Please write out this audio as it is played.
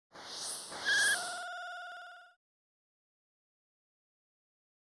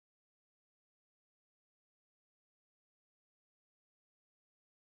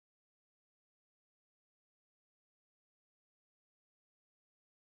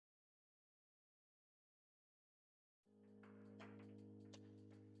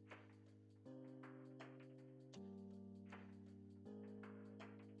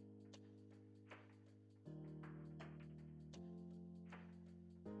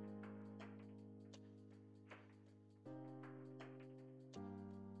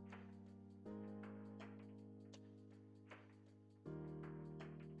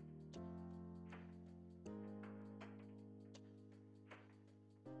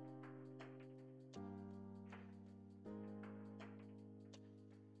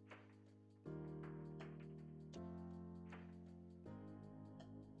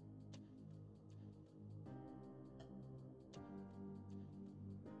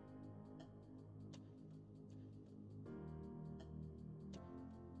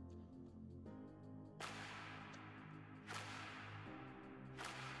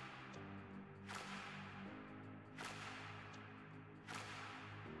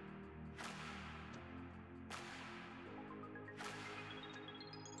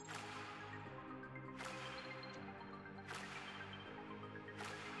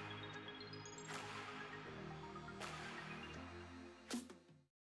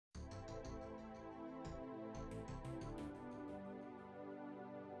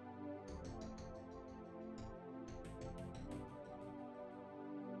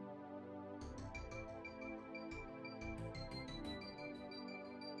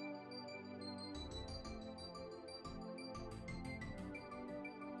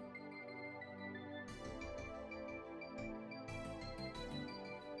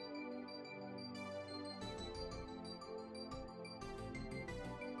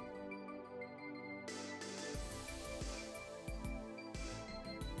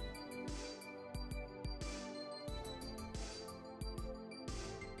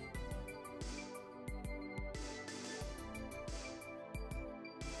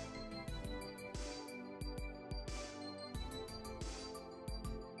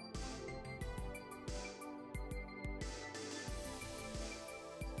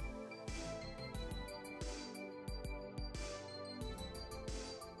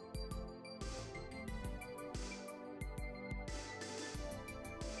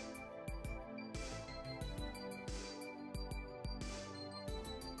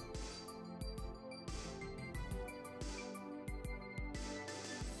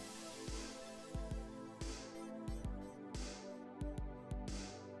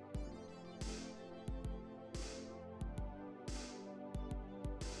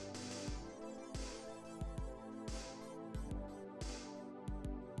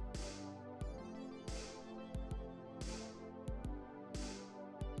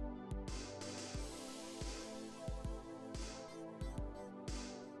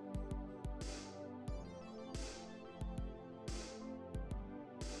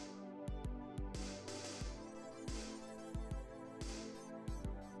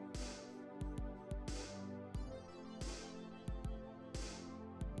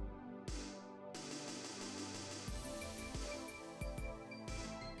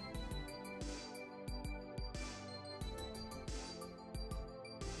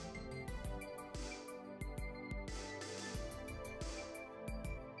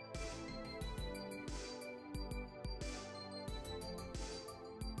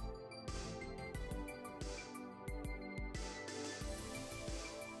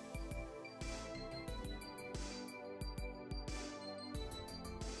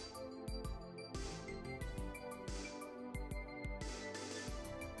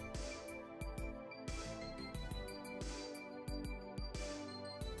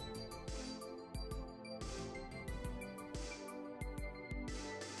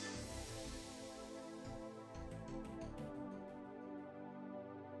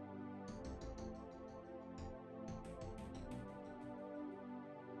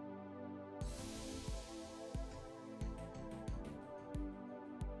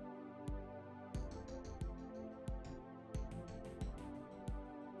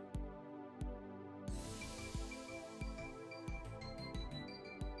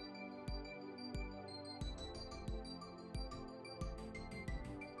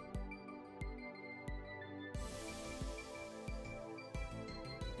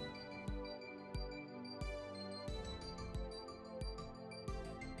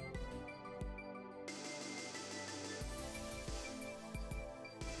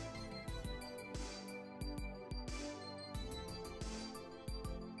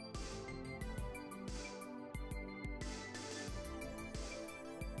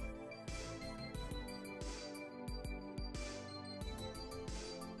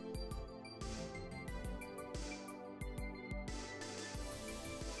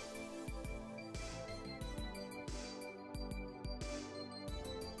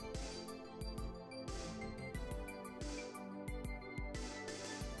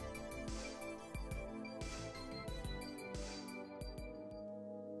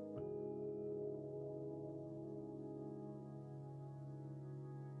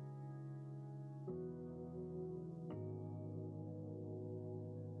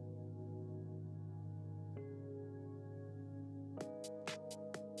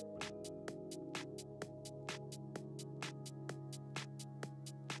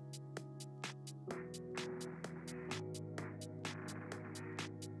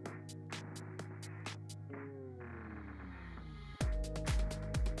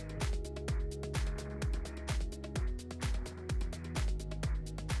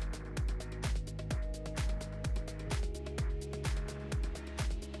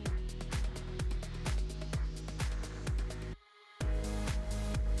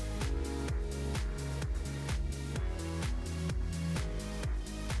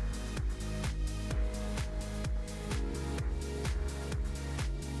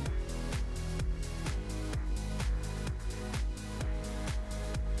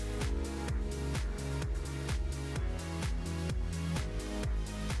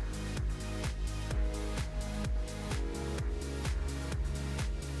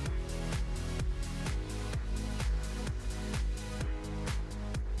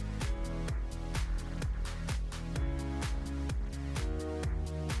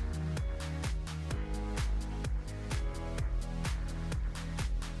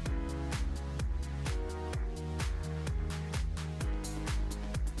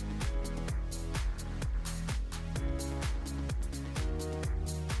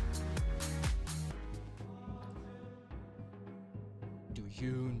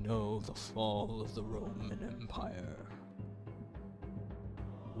you know the fall of the Roman Empire?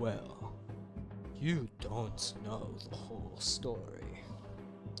 Well, you don't know the whole story.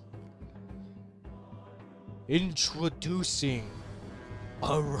 Introducing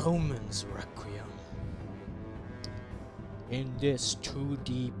a Roman's Requiem. In this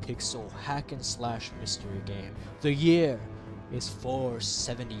 2D pixel hack and slash mystery game, the year is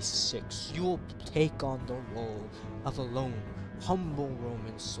 476. You'll take on the role of a lone, humble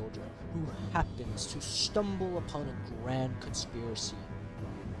Roman soldier who happens to stumble upon a grand conspiracy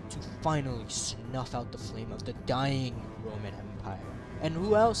to finally snuff out the flame of the dying Roman Empire. And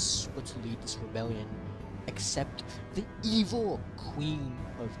who else would lead this rebellion except the evil Queen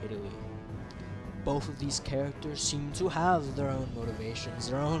of Italy? Both of these characters seem to have their own motivations,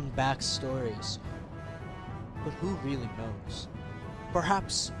 their own backstories. But who really knows?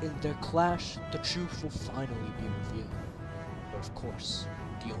 Perhaps in their clash, the truth will finally be revealed. But of course,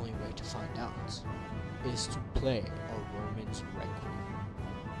 the only way to find out is to play a Roman's Requiem.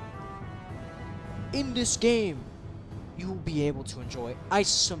 In this game, you will be able to enjoy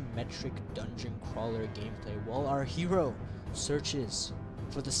isometric dungeon crawler gameplay while our hero searches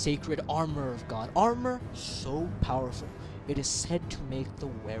for the sacred armor of God. Armor so powerful, it is said to make the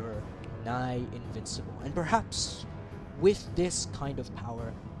wearer nigh invincible. And perhaps with this kind of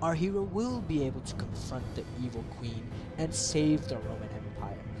power, our hero will be able to confront the evil queen and save the Roman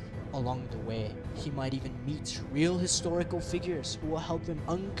Empire. Along the way, he might even meet real historical figures who will help him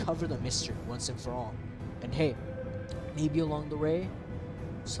uncover the mystery once and for all. And hey, maybe along the way,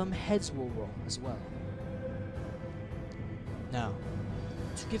 some heads will roll as well. Now,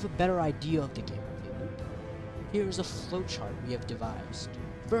 to give a better idea of the gameplay loop, here is a flowchart we have devised.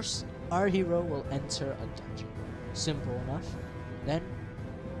 First, our hero will enter a dungeon. Simple enough. Then,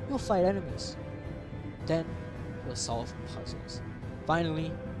 you'll fight enemies. Then, you'll solve puzzles.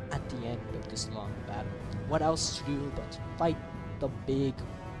 Finally, at the end of this long battle, what else to do but fight the big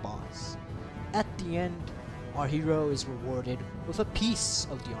boss? At the end, our hero is rewarded with a piece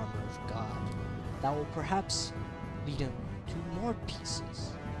of the armor of God that will perhaps lead him to more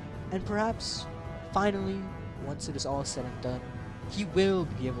pieces. And perhaps, finally, once it is all said and done, he will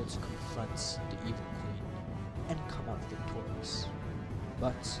be able to confront the evil queen and come out victorious.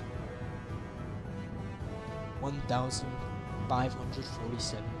 But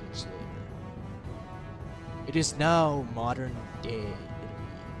 1,547 years later, it is now modern day Italy.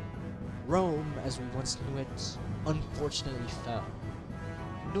 Rome, as we once knew it, unfortunately fell.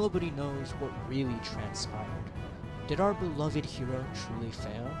 Nobody knows what really transpired. Did our beloved hero truly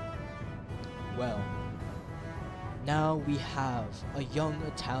fail? Well, now we have a young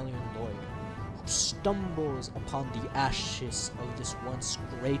Italian lawyer who stumbles upon the ashes of this once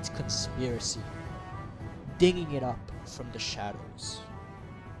great conspiracy, digging it up from the shadows.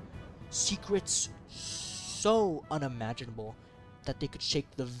 Secrets so unimaginable that they could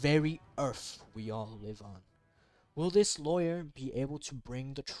shake the very earth we all live on. Will this lawyer be able to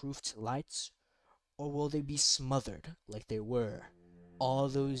bring the truth to light, or will they be smothered like they were all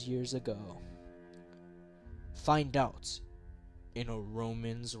those years ago? Find out in a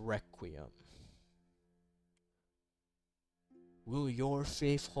Roman's Requiem. Will your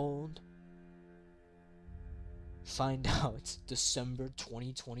faith hold? Find out December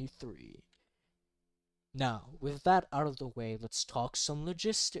 2023. Now, with that out of the way, let's talk some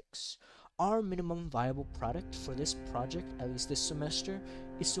logistics. Our minimum viable product for this project, at least this semester,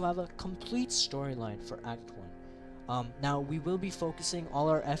 is to have a complete storyline for Act 1. Now, we will be focusing all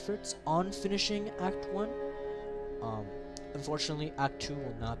our efforts on finishing Act 1. Unfortunately, Act 2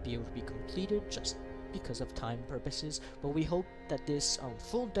 will not be able to be completed just because of time purposes, but we hope that this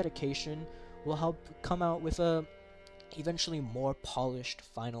full dedication will help come out with a eventually more polished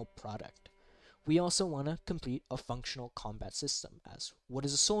final product. We also want to complete a functional combat system, as what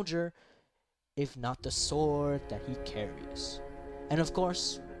is a soldier if not the sword that he carries? And of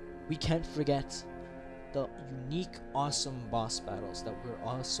course, we can't forget the unique, awesome boss battles that we're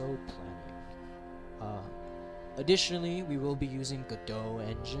also planning. Additionally, we will be using Godot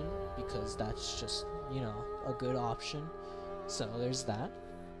engine because that's just, a good option. So there's that.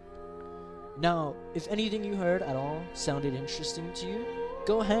 Now, if anything you heard at all sounded interesting to you,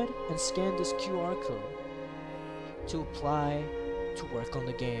 go ahead and scan this QR code to apply to work on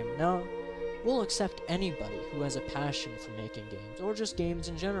the game. Now, we'll accept anybody who has a passion for making games, or just games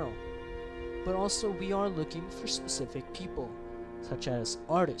in general. But also, we are looking for specific people, such as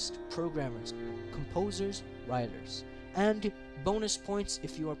artists, programmers, composers, writers, and bonus points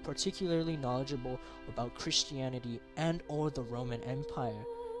if you are particularly knowledgeable about Christianity and or the Roman Empire,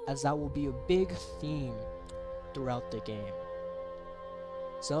 as that will be a big theme throughout the game.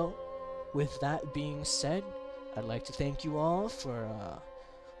 So, with that being said, I'd like to thank you all for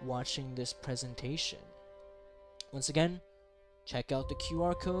watching this presentation. Once again, check out the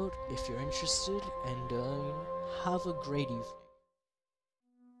QR code if you're interested, and have a great evening.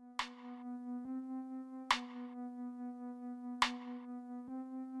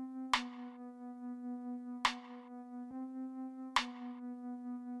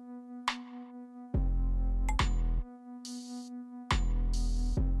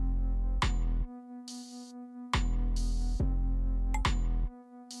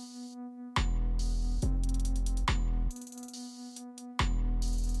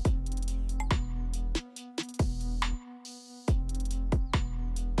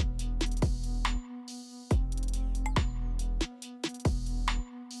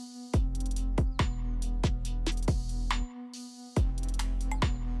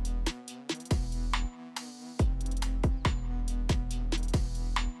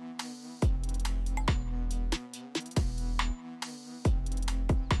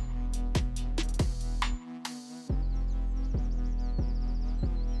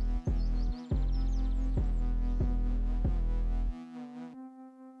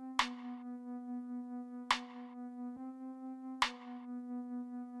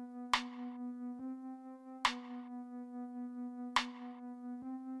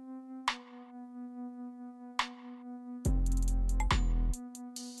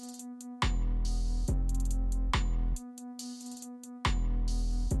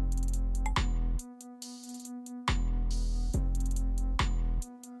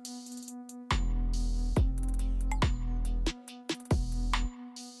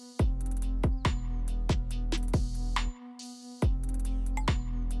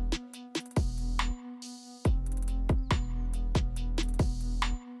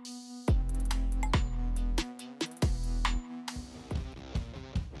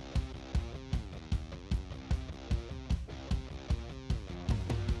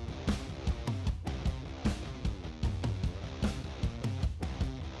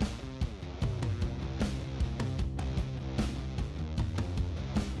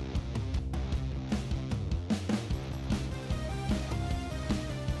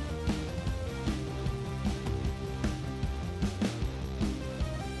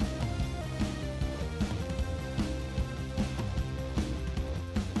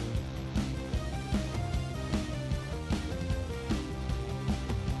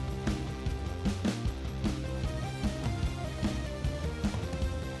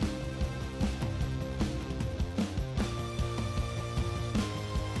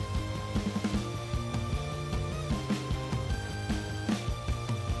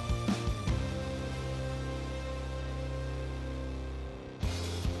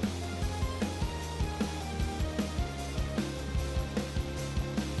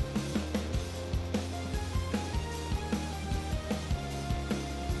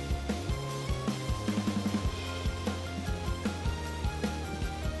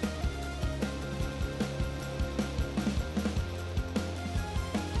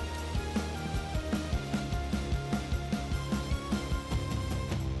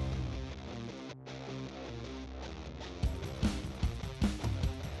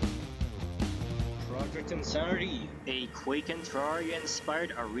 Project Insanity, a Quake and Terraria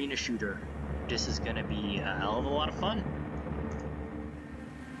inspired arena shooter. This is gonna be a hell of a lot of fun.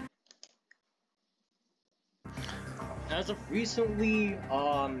 As of recently,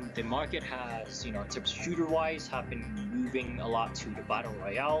 the market has, in terms of shooter-wise, have been moving a lot to the Battle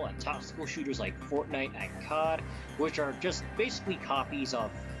Royale and tactical shooters like Fortnite and COD, which are just basically copies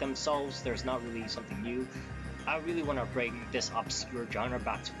of themselves. There's not really something new. I really want to bring this obscure genre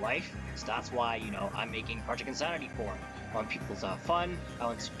back to life, so that's why, I'm making Project Insanity 4. I want people to have fun, I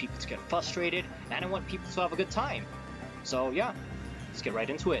want people to get frustrated, and I want people to have a good time. So yeah, let's get right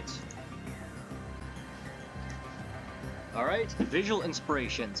into it. Alright, visual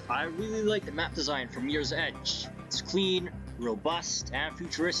inspirations. I really like the map design from Mirror's Edge. It's clean, robust, and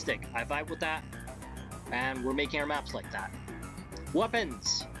futuristic. I vibe with that, and we're making our maps like that.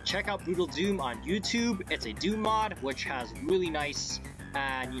 Weapons. Check out Brutal Doom on YouTube. It's a Doom mod which has really nice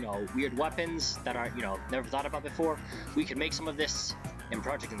and weird weapons that are never thought about before. We can make some of this in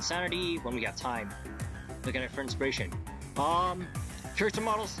Project Insanity when we have time. Look at it for inspiration. Character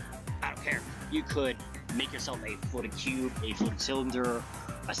models, I don't care. You could make yourself a floating cube, a floating cylinder,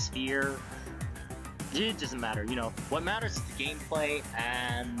 a sphere. It doesn't matter, What matters is the gameplay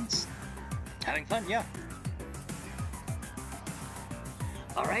and having fun, yeah.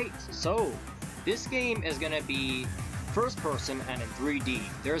 Alright, so this game is going to be first person and in 3D.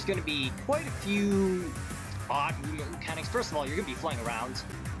 There's going to be quite a few odd movement mechanics. First of all, you're gonna be flying around,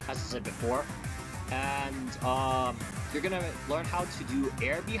 as I said before, and you're gonna learn how to do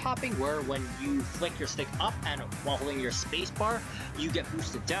air bee hopping, where when you flick your stick up and while holding your space bar, you get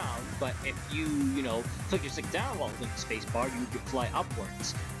boosted down. But if you flick your stick down while holding the space bar, you could fly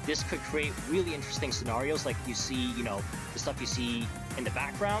upwards. This could create really interesting scenarios, like you see, the stuff you see in the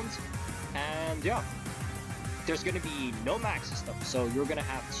background, and yeah. There's going to be no map system, so you're going to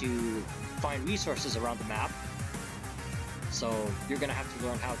have to find resources around the map. So you're going to have to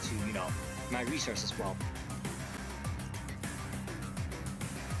learn how to, mine resources well.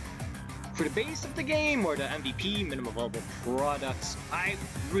 For the base of the game, or the MVP, minimum viable products, I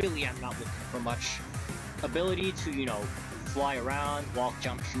really am not looking for much. Ability to, fly around, walk,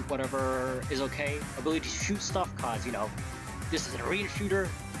 jump, shoot, whatever is okay. Ability to shoot stuff, cause, this is an arena shooter,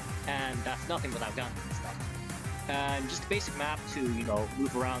 and that's nothing without guns and stuff. And just a basic map to,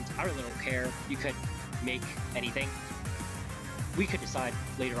 move around. I really don't care. You could make anything. We could decide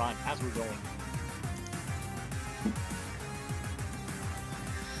later on as we're going.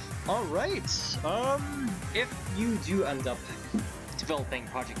 Alright, if you do end up developing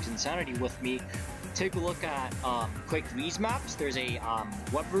Project Insanity with me, take a look at Quake 3's maps. There's a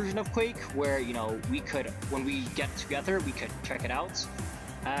web version of Quake where, we could, when we get together, we could check it out.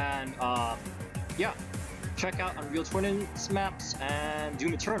 And, yeah. Check out Unreal Tournament's maps and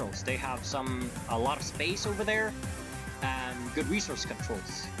Doom Eternals. They have a lot of space over there and good resource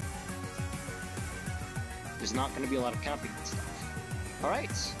controls. There's not going to be a lot of camping and stuff.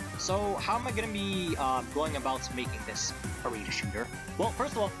 Alright, so how am I going to be going about making this arena shooter? Well,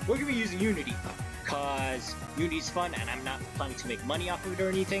 first of all, we're going to be using Unity, because Unity's fun and I'm not planning to make money off of it or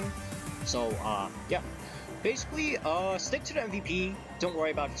anything. So, yeah. Basically, stick to the MVP, don't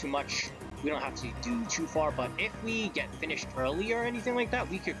worry about it too much. We don't have to do too far, but if we get finished early or anything like that,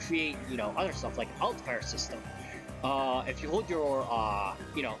 we could create, other stuff like alt fire system. If you hold your,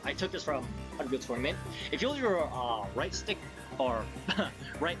 I took this from Unreal Tournament. If you hold your right stick or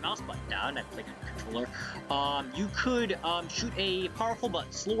right mouse button down and click on the controller, you could shoot a powerful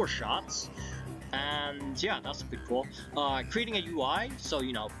but slower shots. And yeah, that's pretty cool. Creating a UI, so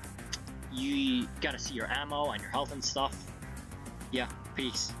you gotta see your ammo and your health and stuff. Yeah,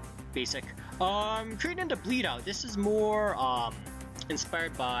 pretty basic. Creating the bleed out. This is more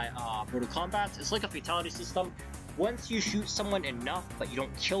inspired by Mortal Kombat. It's like a fatality system. Once you shoot someone enough but you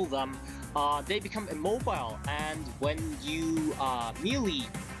don't kill them, they become immobile, and when you melee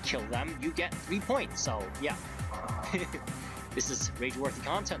kill them, you get 3 points. So yeah, this is rage-worthy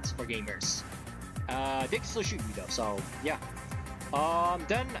content for gamers. They can still shoot you though, so yeah.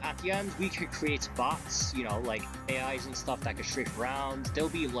 Then at the end, we could create bots, like AIs and stuff that could strafe around. They'll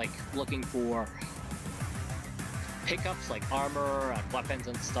be like looking for pickups like armor and weapons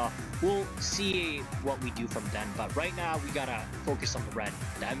and stuff. We'll see what we do from then, but right now we gotta focus on the red.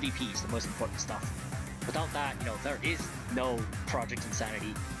 The MVP is the most important stuff. Without that, there is no Project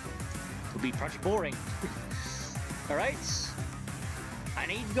Insanity. It'll be Project Boring. Alright? I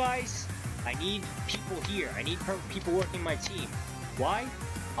need you guys. I need people here. I need people working my team. Why?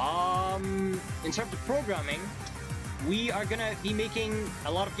 In terms of programming, we are gonna be making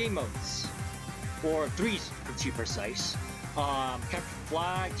a lot of game modes. Or 3 to be precise. Capture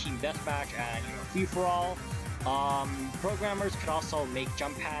Flag, Team Deathmatch, and free-for-all. Programmers could also make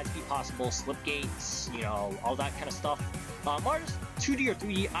jump pads be possible, slip gates, all that kind of stuff. Ours, 2D or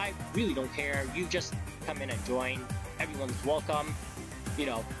 3D, I really don't care. You just come in and join. Everyone's welcome.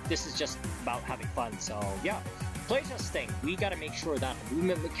 This is just about having fun, so yeah. Playtesting, we gotta make sure that the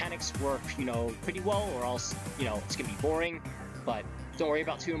movement mechanics work, pretty well, or else, it's gonna be boring. But don't worry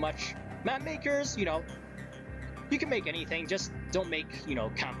about too much. Map makers, you can make anything, just don't make,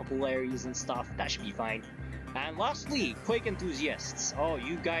 campable areas and stuff. That should be fine. And lastly, Quake enthusiasts. Oh,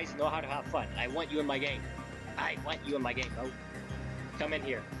 you guys know how to have fun. I want you in my game. I want you in my game. Oh, come in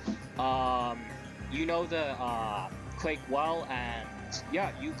here. You know the Quake well, and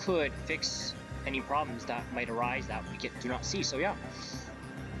yeah, you could fix any problems that might arise that we do not see. So yeah,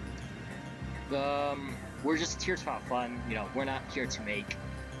 we're just here to have fun. We're not here to make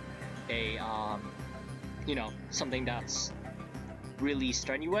a something that's really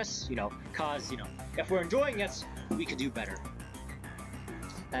strenuous. Cause if we're enjoying it, we could do better.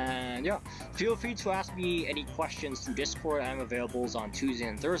 And yeah, feel free to ask me any questions through Discord. I'm available on Tuesdays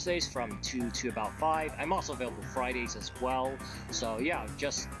and Thursdays from 2 to about 5. I'm also available Fridays as well. So yeah,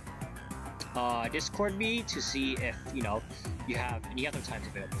 just Discord me to see if you have any other times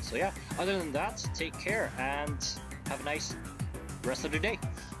available. So yeah, other than that, take care and have a nice rest of the day.